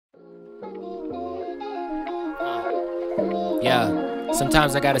Yeah,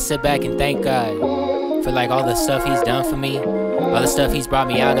 sometimes I gotta sit back and thank God for like all the stuff He's done for me, all the stuff He's brought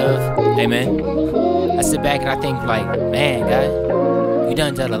me out of. Amen. I sit back and I think like, man, God, you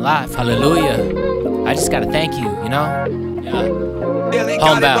done a lot. Hallelujah. I just gotta thank you, you know? Yeah.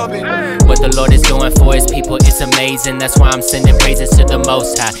 HomeBound. What the Lord is doing for His people, it's amazing. That's why I'm sending praises to the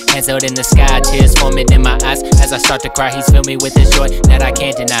Most High. Hands out in the sky, tears forming in my eyes. As I start to cry, He's filled me with His joy that I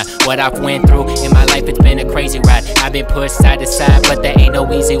can't deny. What I've went through in my life, it's been a crazy ride. I've been pushed side to side, but there ain't no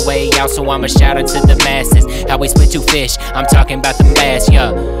easy way out. So I'ma shout out to the masses. How we split 2 fish, I'm talking about the bass,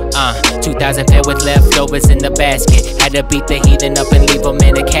 yeah. 2,000 fed with leftovers in the basket. Had to beat the heathen up and leave them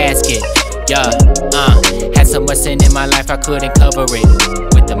in a casket. Yeah, had so much sin in my life I couldn't cover it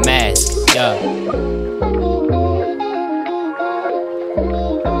with the mask. Yeah,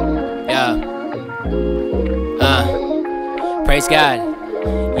 praise God.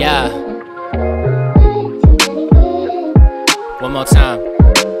 Yeah, one more time.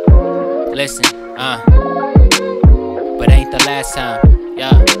 Listen, but ain't the last time.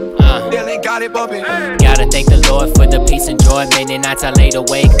 Yeah, gotta thank the Lord for the peace and joy. Many nights I laid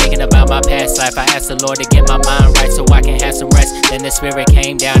awake thinking about my past life. I asked the Lord to get my mind right so I can have some rest. Then the Spirit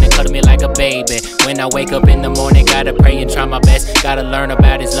came down and cuddled me like a baby. When I wake up in the morning, gotta pray and try my best. Gotta learn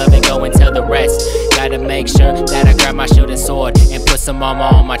about His love and go and tell the rest. Gotta make sure that I grab my shooting sword and put some armor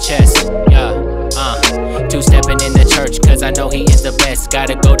on my chest. Yeah. Two-stepping in the church, cause I know He is the best.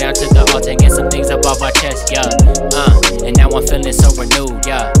 Gotta go down to the altar and get some things up off my chest, yeah. And now I'm feeling so renewed,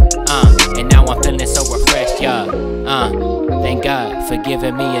 yeah. And now I'm feeling so refreshed, yeah. Thank God for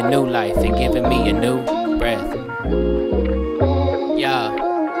giving me a new life and giving me a new breath. Yeah.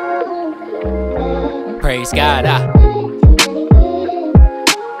 Praise God,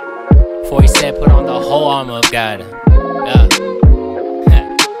 For He said put on the whole armor of God, yeah.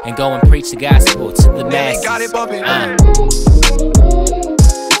 And go and preach the gospel to the masses.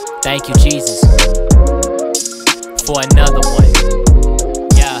 Thank you, Jesus, for another one.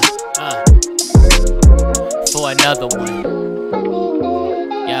 Yeah, for another one.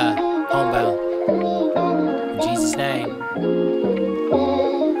 Yeah, HomeBound. In Jesus' name.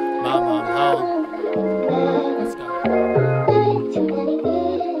 Mama, I'm home.